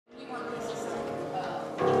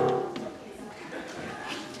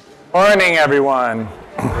Morning, everyone.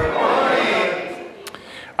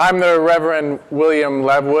 I'm the Reverend William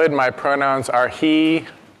Levwood. My pronouns are he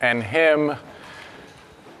and him.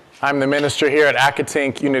 I'm the minister here at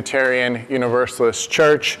Accotink Unitarian Universalist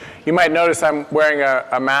Church. You might notice I'm wearing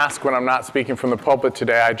a mask when I'm not speaking from the pulpit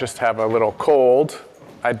today. I just have a little cold.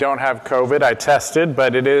 I don't have COVID. I tested,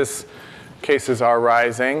 but cases are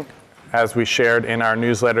rising, as we shared in our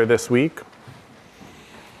newsletter this week.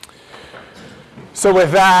 So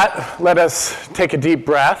with that, let us take a deep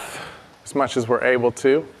breath, as much as we're able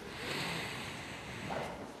to,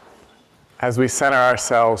 as we center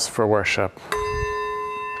ourselves for worship.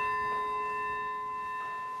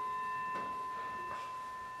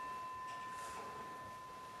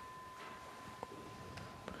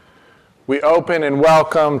 We open and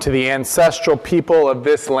welcome to the ancestral people of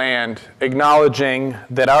this land, acknowledging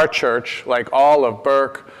that our church, like all of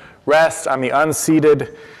Burke, rests on the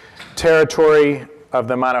unceded territory of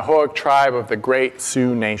the Manahoac tribe of the Great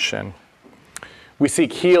Sioux Nation. We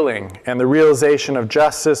seek healing and the realization of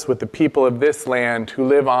justice with the people of this land who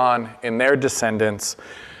live on in their descendants,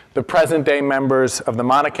 the present-day members of the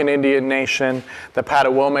Monacan Indian Nation, the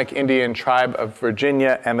Patawomic Indian Tribe of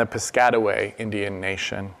Virginia, and the Piscataway Indian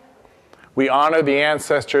Nation. We honor the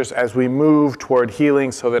ancestors as we move toward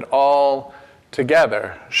healing so that all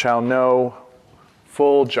together shall know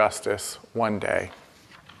full justice one day.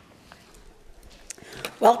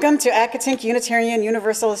 Welcome to Accotink Unitarian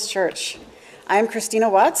Universalist Church. I'm Christina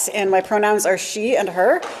Watts, and my pronouns are she and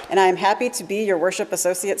her, and I'm happy to be your worship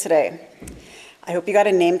associate today. I hope you got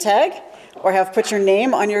a name tag or have put your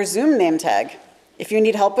name on your Zoom name tag. If you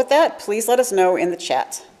need help with that, please let us know in the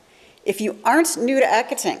chat. If you aren't new to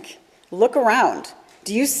Accotink, look around.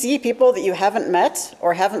 Do you see people that you haven't met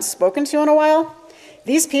or haven't spoken to in a while?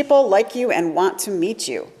 These people like you and want to meet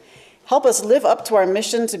you. Help us live up to our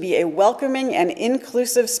mission to be a welcoming and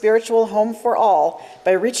inclusive spiritual home for all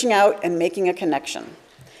by reaching out and making a connection.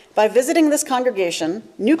 By visiting this congregation,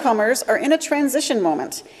 newcomers are in a transition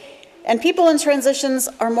moment, and people in transitions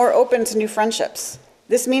are more open to new friendships.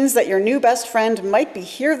 This means that your new best friend might be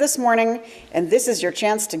here this morning, and this is your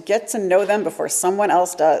chance to get to know them before someone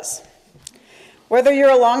else does. Whether you're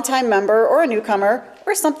a longtime member or a newcomer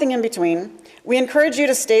or something in between, we encourage you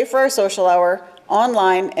to stay for our social hour,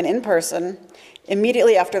 online and in person,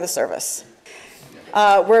 immediately after the service.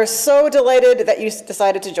 We're so delighted that you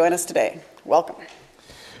decided to join us today. Welcome.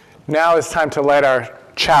 Now it's time to light our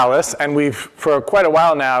chalice, and for quite a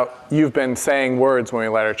while now, you've been saying words when we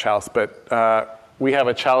light our chalice, but we have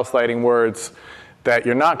a chalice lighting words that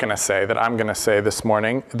you're not going to say, that I'm going to say this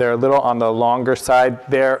morning. They're a little on the longer side.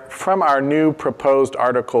 They're from our new proposed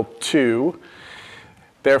Article 2.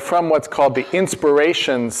 They're from what's called the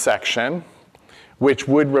Inspirations section, which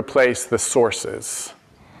would replace the sources.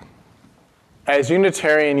 As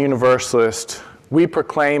Unitarian Universalist, we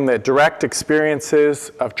proclaim that direct experiences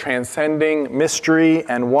of transcending mystery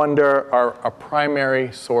and wonder are a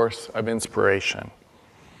primary source of inspiration.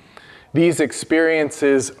 These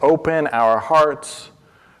experiences open our hearts,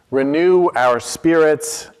 renew our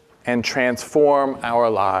spirits, and transform our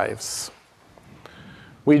lives.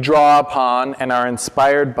 We draw upon and are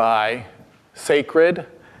inspired by sacred,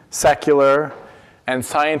 secular, and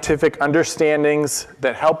scientific understandings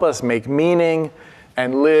that help us make meaning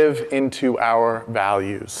and live into our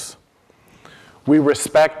values. We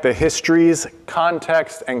respect the histories,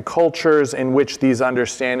 context, and cultures in which these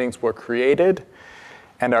understandings were created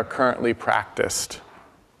and are currently practiced.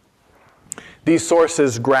 These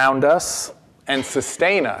sources ground us and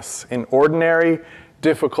sustain us in ordinary,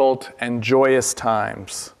 difficult, and joyous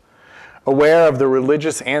times. Aware of the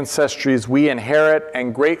religious ancestries we inherit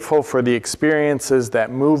and grateful for the experiences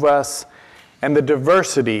that move us and the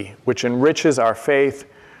diversity which enriches our faith,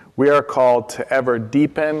 we are called to ever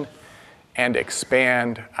deepen and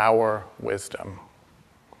expand our wisdom.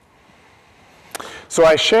 So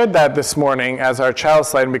I shared that this morning as our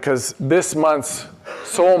chalice lighting because this month's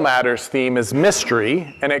Soul Matters theme is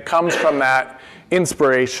mystery, and it comes from that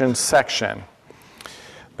inspiration section.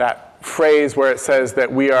 That phrase where it says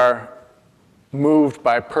that we are moved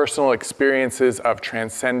by personal experiences of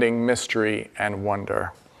transcending mystery and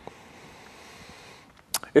wonder.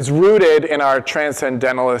 It's rooted in our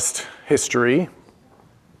transcendentalist history.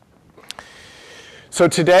 So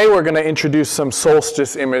today we're going to introduce some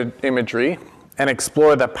solstice imagery and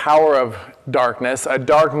explore the power of darkness, a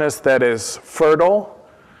darkness that is fertile,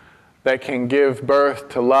 that can give birth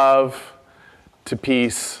to love, to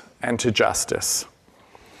peace, and to justice.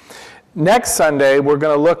 Next Sunday, we're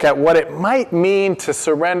going to look at what it might mean to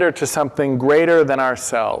surrender to something greater than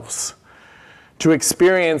ourselves, to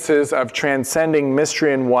experiences of transcending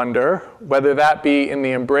mystery and wonder, whether that be in the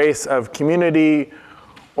embrace of community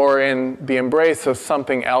or in the embrace of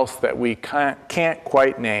something else that we can't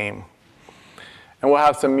quite name. And we'll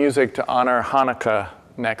have some music to honor Hanukkah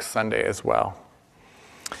next Sunday as well.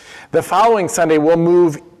 The following Sunday, we'll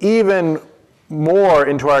move even more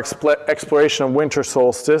into our exploration of winter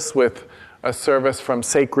solstice with a service from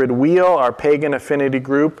Sacred Wheel, our pagan affinity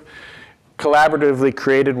group, collaboratively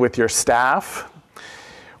created with your staff.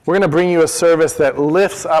 We're going to bring you a service that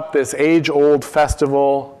lifts up this age-old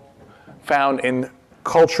festival found in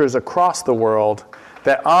cultures across the world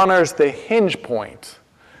that honors the hinge point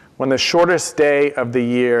when the shortest day of the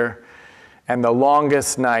year and the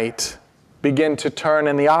longest night begin to turn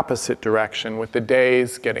in the opposite direction, with the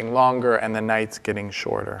days getting longer and the nights getting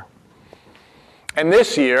shorter. And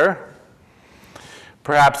this year,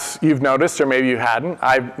 perhaps you've noticed, or maybe you hadn't,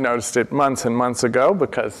 I've noticed it months and months ago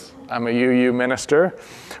because I'm a UU minister,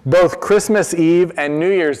 both Christmas Eve and New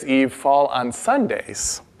Year's Eve fall on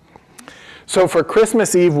Sundays. So for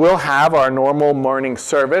Christmas Eve, we'll have our normal morning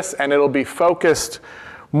service, and it'll be focused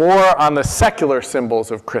more on the secular symbols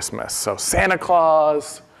of Christmas. So Santa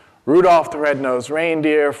Claus, Rudolph the Red-Nosed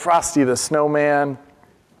Reindeer, Frosty the Snowman.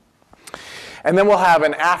 And then we'll have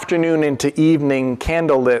an afternoon into evening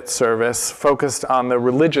candlelit service focused on the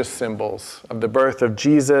religious symbols of the birth of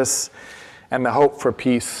Jesus and the hope for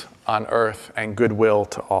peace on earth and goodwill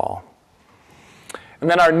to all. And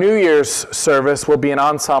then our New Year's service will be an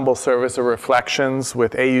ensemble service of reflections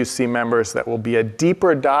with AUC members that will be a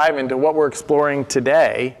deeper dive into what we're exploring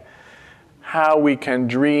today, how we can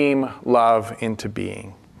dream love into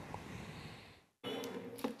being.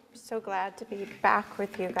 So glad to be back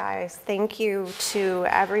with you guys. Thank you to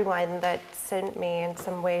everyone that sent me in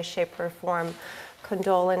some way, shape, or form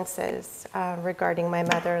condolences regarding my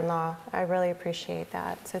mother-in-law. I really appreciate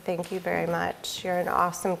that. So thank you very much. You're an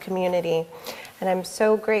awesome community, and I'm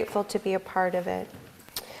so grateful to be a part of it.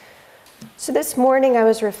 So this morning I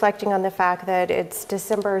was reflecting on the fact that it's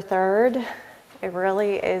December 3rd. It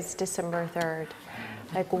really is December 3rd.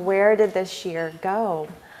 Like, where did this year go?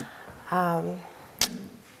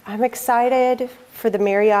 I'm excited for the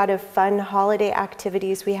myriad of fun holiday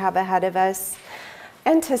activities we have ahead of us,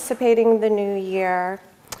 anticipating the new year.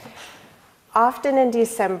 Often in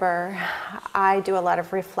December, I do a lot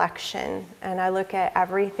of reflection, and I look at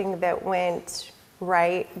everything that went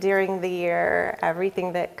right during the year,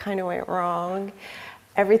 everything that kind of went wrong,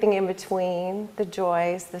 everything in between, the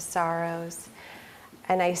joys, the sorrows,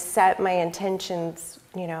 and I set my intentions,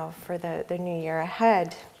 for the new year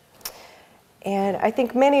ahead. And I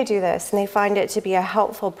think many do this, and they find it to be a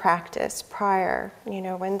helpful practice prior,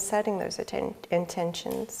 when setting those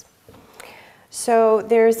intentions. So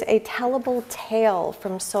there's a tellable tale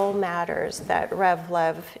from Soul Matters that Rev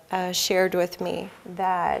Lev shared with me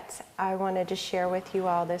that I wanted to share with you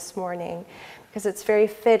all this morning, because it's very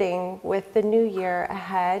fitting with the new year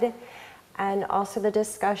ahead, and also the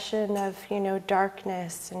discussion of,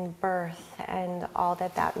 darkness and birth and all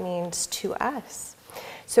that means to us.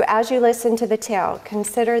 So as you listen to the tale,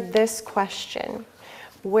 consider this question: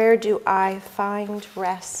 where do I find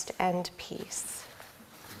rest and peace?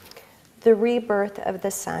 The Rebirth of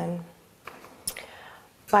the Sun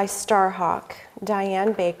by Starhawk,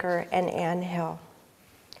 Diane Baker, and Ann Hill.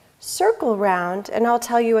 Circle round and I'll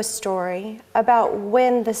tell you a story about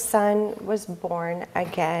when the sun was born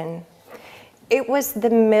again. It was the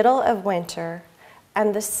middle of winter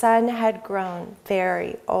and the sun had grown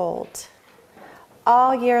very old.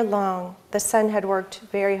 All year long, the sun had worked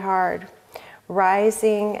very hard,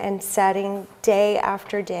 rising and setting day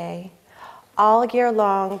after day. All year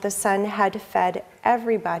long, the sun had fed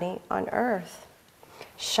everybody on earth,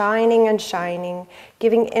 shining and shining,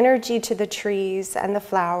 giving energy to the trees and the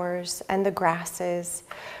flowers and the grasses,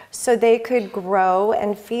 so they could grow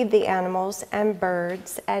and feed the animals and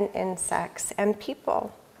birds and insects and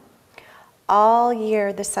people. All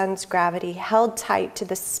year, the sun's gravity held tight to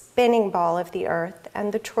the spinning ball of the earth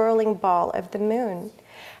and the twirling ball of the moon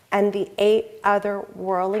and the 8 other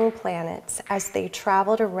whirling planets as they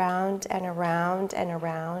traveled around and around and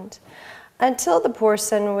around until the poor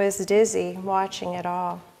sun was dizzy watching it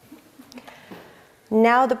all.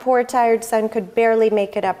 Now the poor tired sun could barely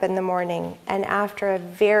make it up in the morning, and after a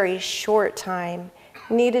very short time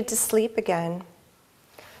needed to sleep again.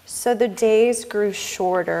 So the days grew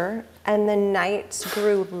shorter and the nights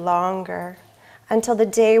grew longer until the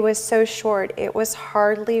day was so short it was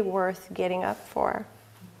hardly worth getting up for.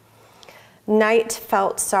 Night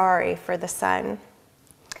felt sorry for the sun.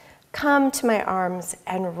 "Come to my arms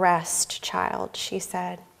and rest, child," she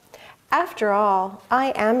said. "After all,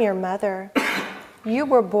 I am your mother. You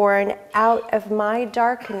were born out of my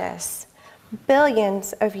darkness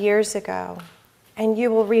billions of years ago, and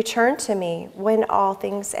you will return to me when all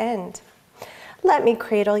things end. Let me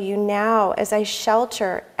cradle you now as I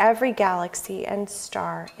shelter every galaxy and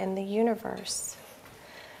star in the universe.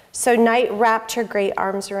 So night wrapped her great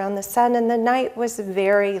arms around the sun, and the night was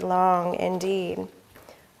very long indeed.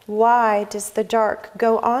 Why does the dark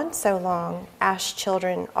go on so long? Asked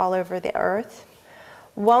children all over the earth.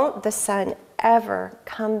 Won't the sun ever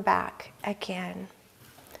come back again?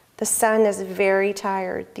 The sun is very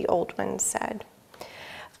tired, the old ones said.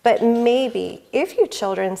 But maybe if you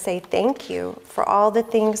children say thank you for all the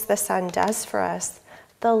things the sun does for us,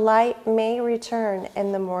 the light may return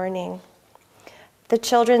in the morning. The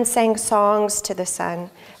children sang songs to the sun.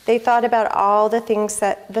 They thought about all the things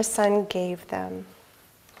that the sun gave them.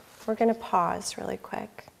 We're going to pause really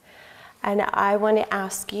quick. And I want to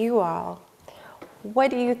ask you all,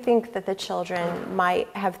 what do you think that the children might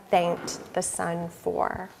have thanked the sun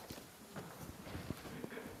for?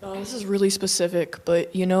 This is really specific,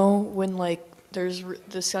 but you know when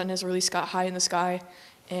the sun is really high in the sky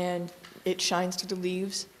and it shines through the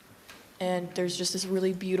leaves and there's just this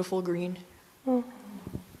really beautiful green. Mm.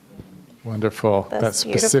 Wonderful. That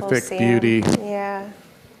specific Sam. beauty. Yeah.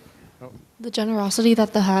 The generosity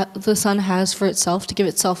that the sun has for itself, to give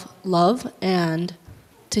itself love and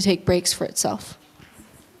to take breaks for itself.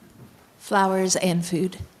 Flowers and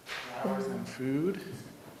food. Flowers and food.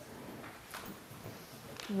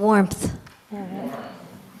 Warmth.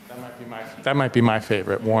 That might be my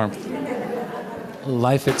favorite, warmth.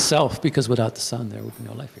 Life itself, because without the sun, there would be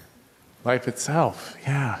no life here. Life itself,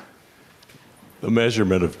 yeah. The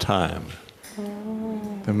measurement of time.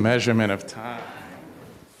 The measurement of time.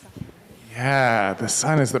 Yeah, the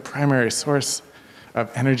sun is the primary source of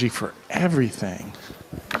energy for everything.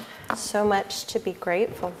 So much to be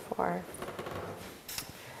grateful for.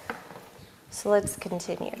 So let's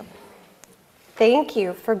continue. Thank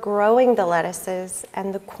you for growing the lettuces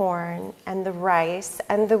and the corn and the rice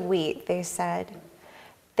and the wheat, they said.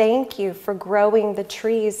 Thank you for growing the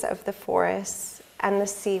trees of the forests and the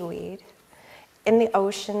seaweed in the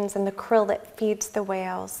oceans and the krill that feeds the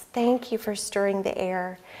whales. Thank you for stirring the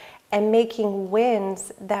air and making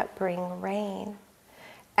winds that bring rain.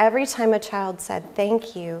 Every time a child said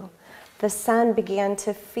thank you, the sun began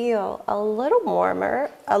to feel a little warmer,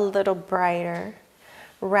 a little brighter.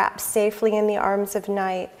 Wrapped safely in the arms of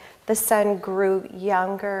night, the sun grew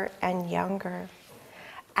younger and younger.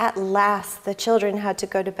 At last, the children had to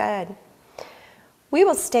go to bed. We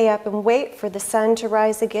will stay up and wait for the sun to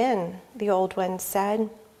rise again, the old one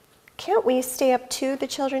said. Can't we stay up too, the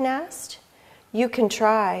children asked. You can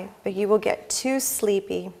try, but you will get too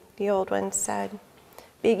sleepy, the old one said.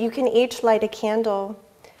 But you can each light a candle,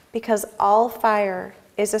 because all fire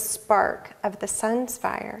is a spark of the sun's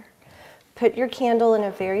fire. Put your candle in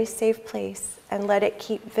a very safe place and let it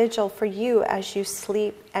keep vigil for you as you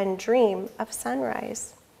sleep and dream of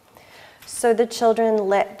sunrise. So the children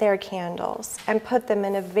lit their candles and put them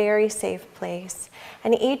in a very safe place,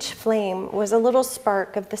 and each flame was a little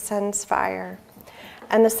spark of the sun's fire.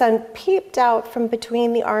 And the sun peeped out from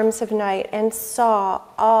between the arms of night and saw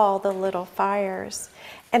all the little fires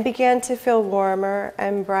and began to feel warmer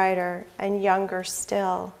and brighter and younger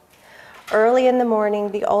still. Early in the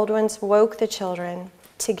morning, the old ones woke the children.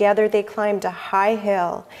 Together they climbed a high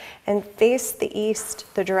hill and faced the east,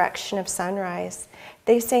 the direction of sunrise.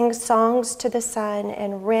 They sang songs to the sun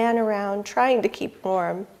and ran around trying to keep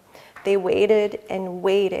warm. They waited and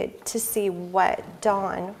waited to see what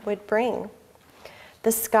dawn would bring.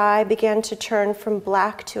 The sky began to turn from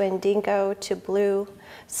black to indigo to blue.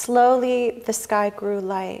 Slowly, the sky grew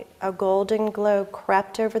light. A golden glow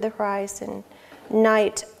crept over the horizon.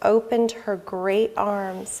 Night opened her great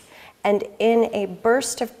arms, and in a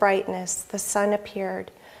burst of brightness, the sun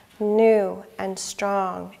appeared, new and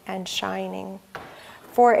strong and shining.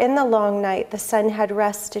 For in the long night, the sun had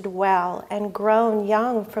rested well and grown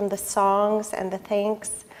young from the songs and the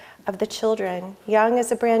thanks of the children, young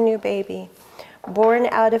as a brand new baby, born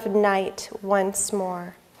out of night once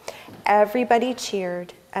more. Everybody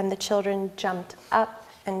cheered, and the children jumped up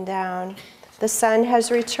and down. The sun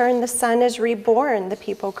has returned, the sun is reborn, the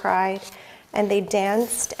people cried, and they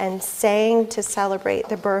danced and sang to celebrate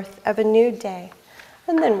the birth of a new day,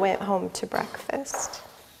 and then went home to breakfast.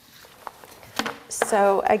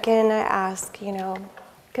 So again, I ask,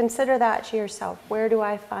 consider that to yourself. Where do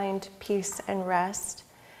I find peace and rest?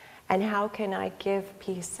 And how can I give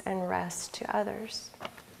peace and rest to others?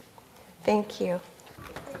 Thank you.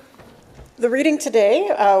 The reading today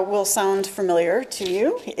will sound familiar to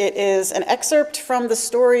you. It is an excerpt from the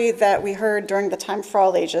story that we heard during the Time for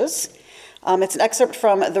All Ages. It's an excerpt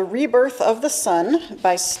from The Rebirth of the Sun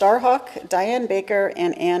by Starhawk, Diane Baker,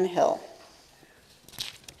 and Anne Hill.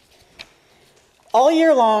 All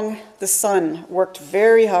year long, the sun worked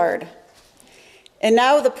very hard. And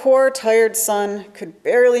now the poor, tired sun could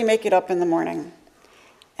barely make it up in the morning.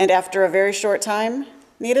 And after a very short time,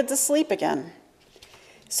 needed to sleep again.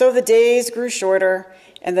 So the days grew shorter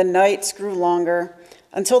and the nights grew longer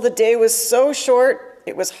until the day was so short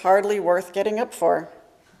it was hardly worth getting up for.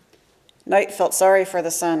 Night felt sorry for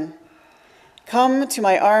the sun. "Come to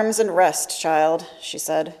my arms and rest, child," she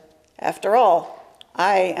said. "After all,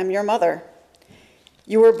 I am your mother.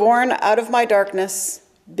 You were born out of my darkness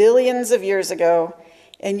billions of years ago,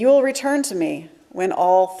 and you will return to me when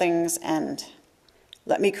all things end.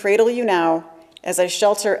 Let me cradle you now as I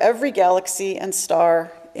shelter every galaxy and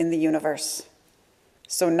star in the universe."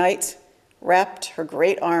 So night wrapped her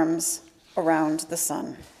great arms around the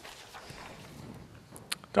sun.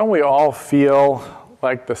 Don't we all feel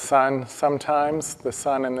like the sun sometimes, the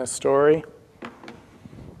sun in this story?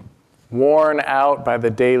 Worn out by the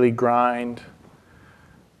daily grind,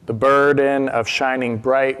 the burden of shining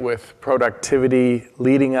bright with productivity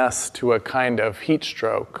leading us to a kind of heat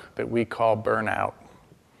stroke that we call burnout.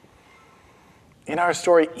 In our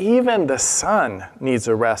story, even the sun needs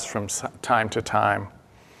a rest from time to time.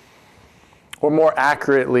 Or more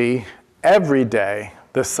accurately, every day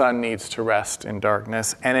the sun needs to rest in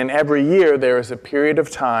darkness. And in every year, there is a period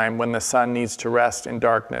of time when the sun needs to rest in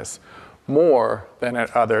darkness more than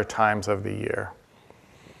at other times of the year.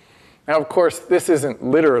 Now, of course, this isn't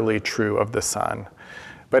literally true of the sun,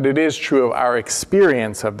 but it is true of our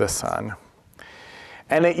experience of the sun.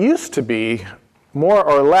 And it used to be, more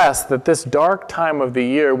or less, that this dark time of the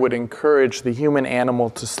year would encourage the human animal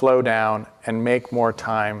to slow down and make more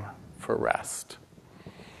time for rest.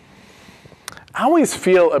 I always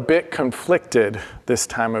feel a bit conflicted this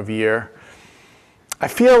time of year. I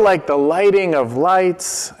feel like the lighting of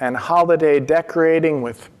lights and holiday decorating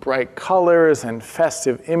with bright colors and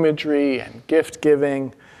festive imagery and gift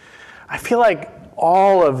giving, I feel like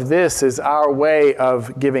all of this is our way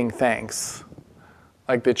of giving thanks,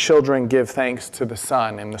 like the children give thanks to the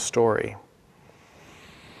sun in the story.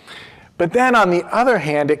 But then on the other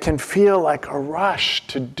hand, it can feel like a rush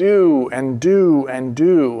to do and do and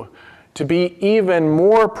do, to be even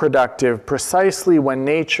more productive precisely when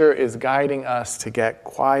nature is guiding us to get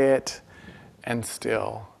quiet and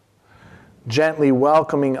still, gently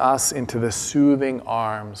welcoming us into the soothing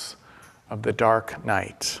arms of the dark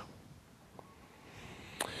night.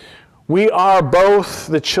 We are both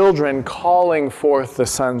the children calling forth the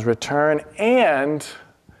sun's return and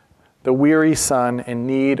the weary sun in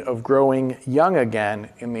need of growing young again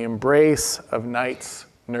in the embrace of night's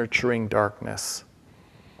nurturing darkness.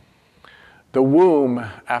 The womb,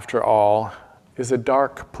 after all, is a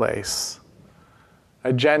dark place,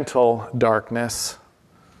 a gentle darkness,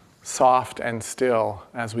 soft and still,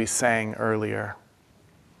 as we sang earlier.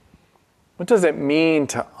 What does it mean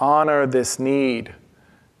to honor this need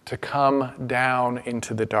to come down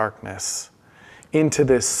into the darkness, into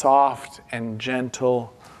this soft and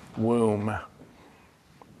gentle womb?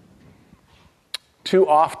 Too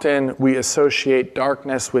often we associate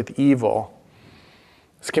darkness with evil.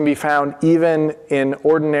 This can be found even in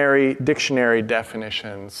ordinary dictionary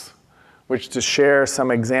definitions, which, to share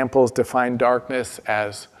some examples, define darkness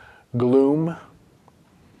as gloom,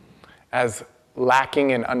 as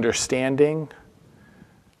lacking in understanding,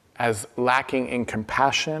 as lacking in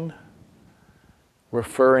compassion,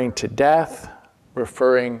 referring to death,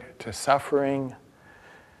 referring to suffering,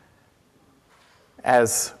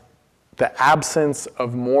 as the absence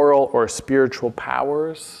of moral or spiritual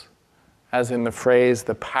powers, as in the phrase,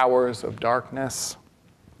 the powers of darkness.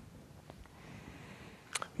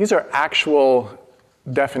 These are actual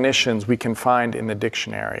definitions we can find in the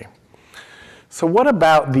dictionary. So what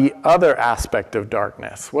about the other aspect of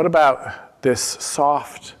darkness? What about this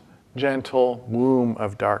soft, gentle womb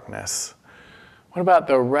of darkness? What about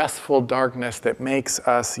the restful darkness that makes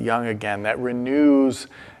us young again, that renews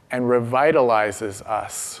and revitalizes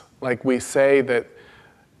us? Like we say that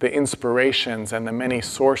the inspirations and the many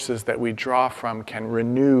sources that we draw from can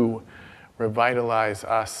renew, revitalize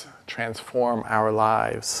us, transform our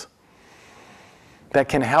lives. That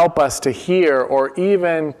can help us to hear or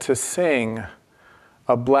even to sing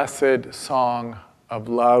a blessed song of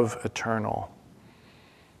love eternal.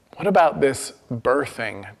 What about this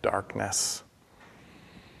birthing darkness?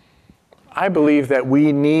 I believe that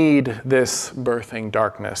we need this birthing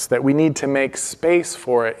darkness, that we need to make space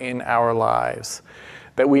for it in our lives,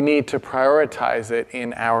 that we need to prioritize it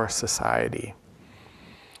in our society.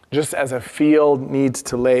 Just as a field needs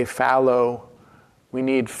to lay fallow, we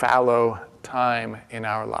need fallow time in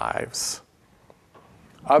our lives.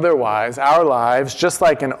 Otherwise, our lives, just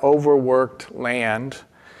like an overworked land,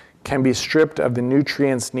 can be stripped of the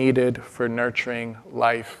nutrients needed for nurturing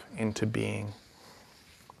life into being.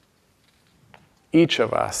 Each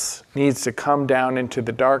of us needs to come down into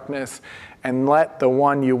the darkness and let the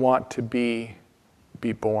one you want to be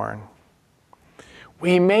born.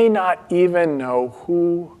 We may not even know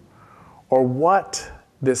who or what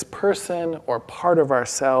this person or part of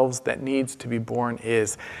ourselves that needs to be born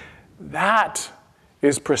is. That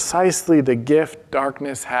is precisely the gift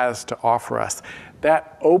darkness has to offer us,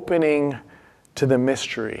 that opening to the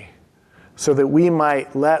mystery, so that we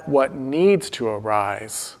might let what needs to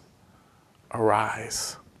arise.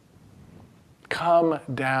 Come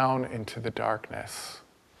down into the darkness.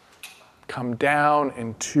 Come down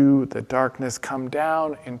into the darkness. Come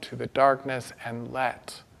down into the darkness and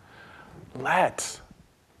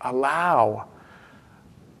allow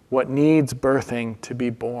what needs birthing to be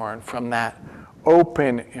born from that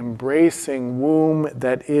open, embracing womb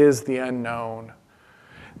that is the unknown,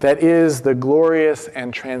 that is the glorious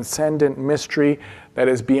and transcendent mystery that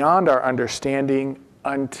is beyond our understanding,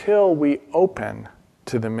 until we open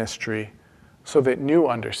to the mystery so that new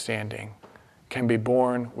understanding can be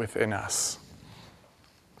born within us.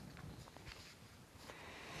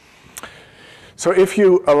 So if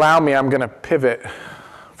you allow me, I'm going to pivot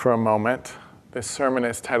for a moment. This sermon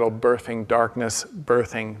is titled Birthing Darkness,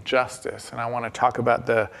 Birthing Justice. And I want to talk about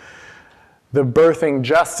the birthing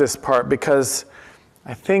justice part, because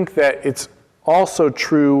I think that it's also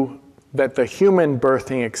true that the human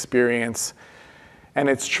birthing experience, and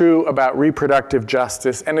it's true about reproductive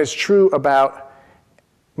justice, and it's true about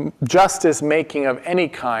justice making of any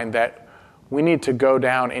kind, that we need to go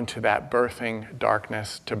down into that birthing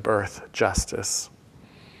darkness to birth justice.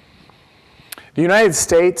 The United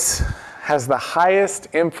States has the highest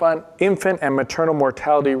infant and maternal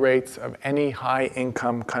mortality rates of any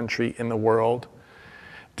high-income country in the world,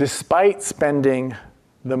 despite spending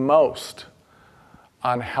the most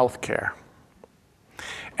on health care.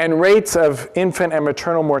 And rates of infant and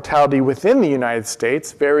maternal mortality within the United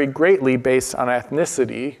States vary greatly based on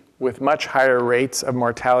ethnicity, with much higher rates of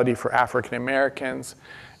mortality for African Americans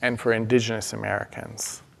and for Indigenous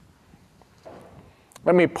Americans.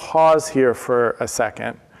 Let me pause here for a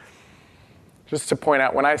second, just to point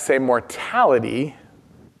out, when I say mortality,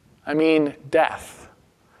 I mean death.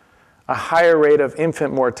 A higher rate of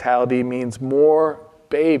infant mortality means more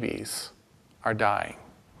babies are dying.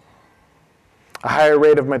 A higher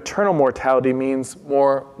rate of maternal mortality means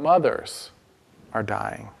more mothers are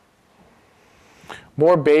dying.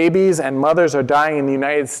 More babies and mothers are dying in the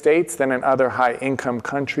United States than in other high-income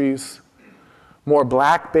countries. More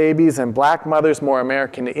black babies and black mothers, more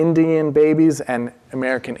American Indian babies and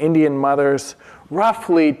American Indian mothers.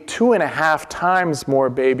 Roughly 2.5 times more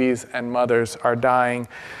babies and mothers are dying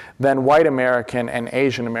than white American and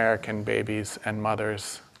Asian American babies and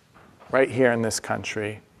mothers right here in this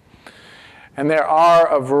country. And there are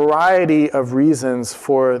a variety of reasons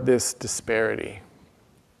for this disparity.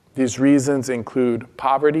 These reasons include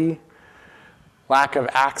poverty, lack of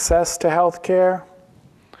access to health care,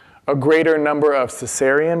 a greater number of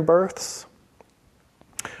cesarean births,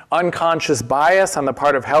 unconscious bias on the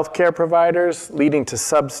part of healthcare providers leading to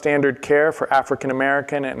substandard care for African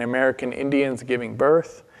American and American Indians giving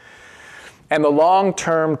birth, and the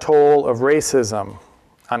long-term toll of racism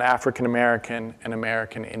on African American and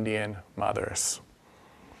American Indian mothers.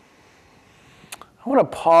 I want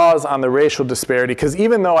to pause on the racial disparity, because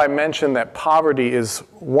even though I mentioned that poverty is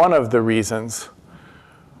one of the reasons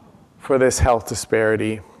for this health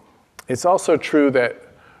disparity, it's also true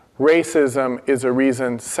that racism is a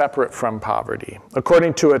reason separate from poverty.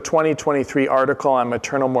 According to a 2023 article on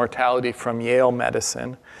maternal mortality from Yale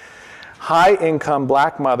Medicine, high-income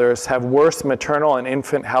black mothers have worse maternal and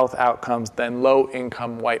infant health outcomes than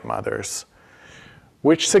low-income white mothers,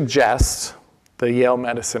 which suggests, the Yale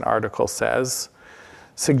Medicine article says,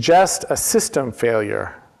 suggest a system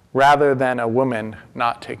failure rather than a woman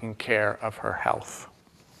not taking care of her health.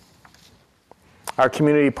 Our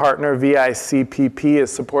community partner, VICPP,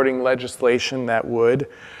 is supporting legislation that would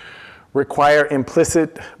require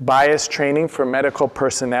implicit bias training for medical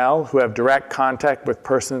personnel who have direct contact with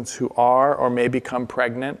persons who are or may become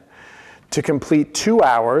pregnant, to complete 2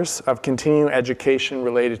 hours of continuing education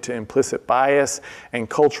related to implicit bias and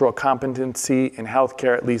cultural competency in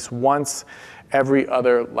healthcare at least once every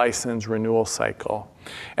other license renewal cycle.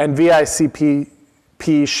 And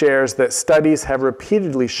VICPP shares that studies have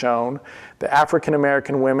repeatedly shown that African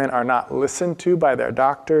American women are not listened to by their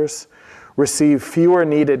doctors, receive fewer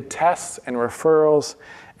needed tests and referrals,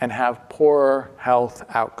 and have poorer health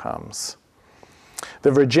outcomes.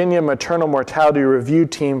 The Virginia Maternal Mortality Review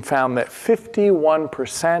Team found that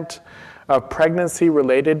 51% of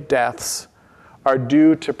pregnancy-related deaths are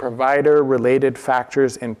due to provider-related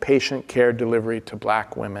factors in patient care delivery to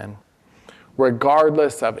Black women,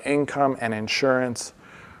 regardless of income and insurance,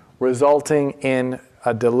 resulting in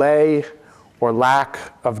a delay or lack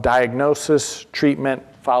of diagnosis, treatment,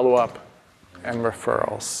 follow-up, and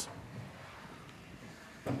referrals.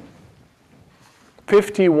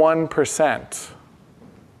 51%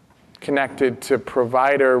 connected to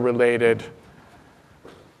provider-related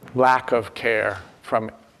lack of care from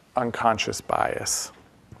unconscious bias.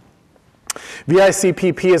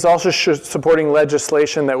 VICPP is also supporting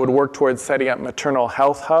legislation that would work towards setting up maternal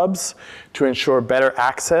health hubs to ensure better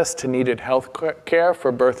access to needed health care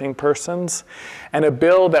for birthing persons, and a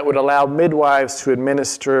bill that would allow midwives to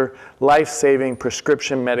administer life-saving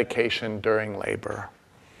prescription medication during labor.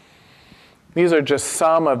 These are just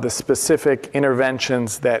some of the specific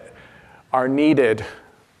interventions that are needed.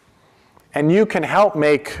 And you can help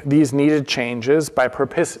make these needed changes by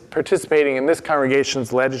participating in this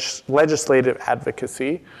congregation's legislative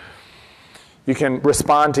advocacy. You can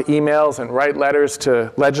respond to emails and write letters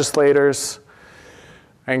to legislators.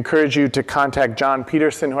 I encourage you to contact John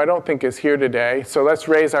Peterson, who I don't think is here today. So let's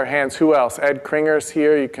raise our hands. Who else? Ed Kringer's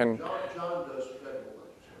here. You can. John does federal.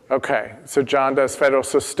 Okay, so John does federal.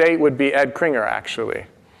 So state would be Ed Kringer, actually.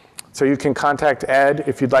 So you can contact Ed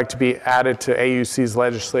if you'd like to be added to AUC's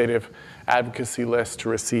legislative advocacy list to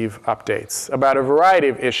receive updates about a variety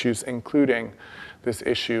of issues, including this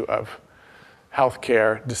issue of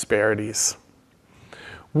healthcare disparities.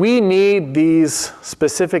 We need these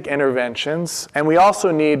specific interventions, and we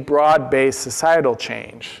also need broad-based societal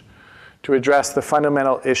change to address the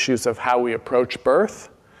fundamental issues of how we approach birth,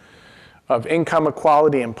 of income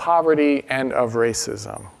equality and poverty, and of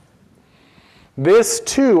racism. This,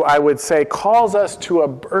 too, I would say, calls us to a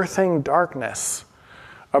birthing darkness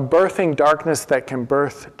that can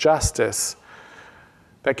birth justice,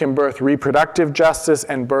 that can birth reproductive justice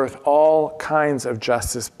and birth all kinds of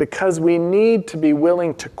justice, because we need to be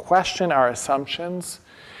willing to question our assumptions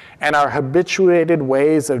and our habituated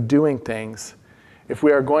ways of doing things if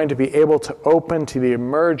we are going to be able to open to the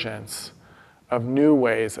emergence of new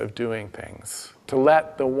ways of doing things, to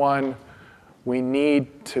let the one we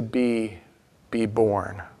need to be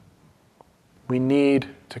born. We need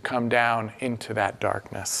to come down into that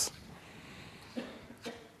darkness.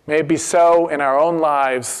 May it be so in our own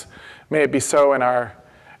lives. May it be so in our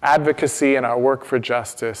advocacy and our work for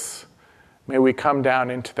justice. May we come down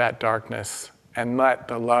into that darkness and let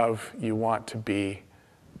the love you want to be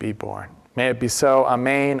born. May it be so.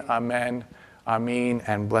 Amen, amen, amen,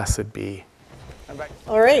 and blessed be.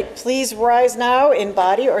 All right, please rise now in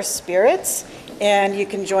body or spirit, and you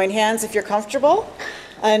can join hands if you're comfortable.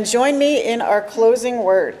 And join me in our closing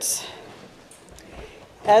words.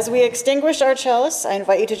 As we extinguish our chalice, I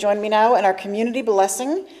invite you to join me now in our community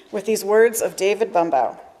blessing with these words of David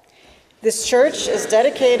Bumbaugh. This church is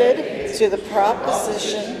dedicated to the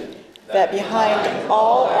proposition that behind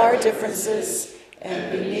all our differences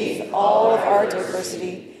and beneath all of our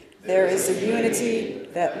diversity, there is a unity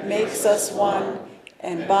that makes us one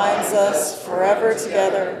and binds us forever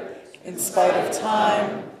together in spite of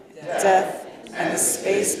time, death, and the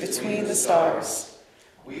space between the stars.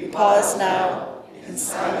 We pause now in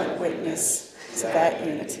silent witness to that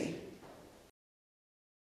unity.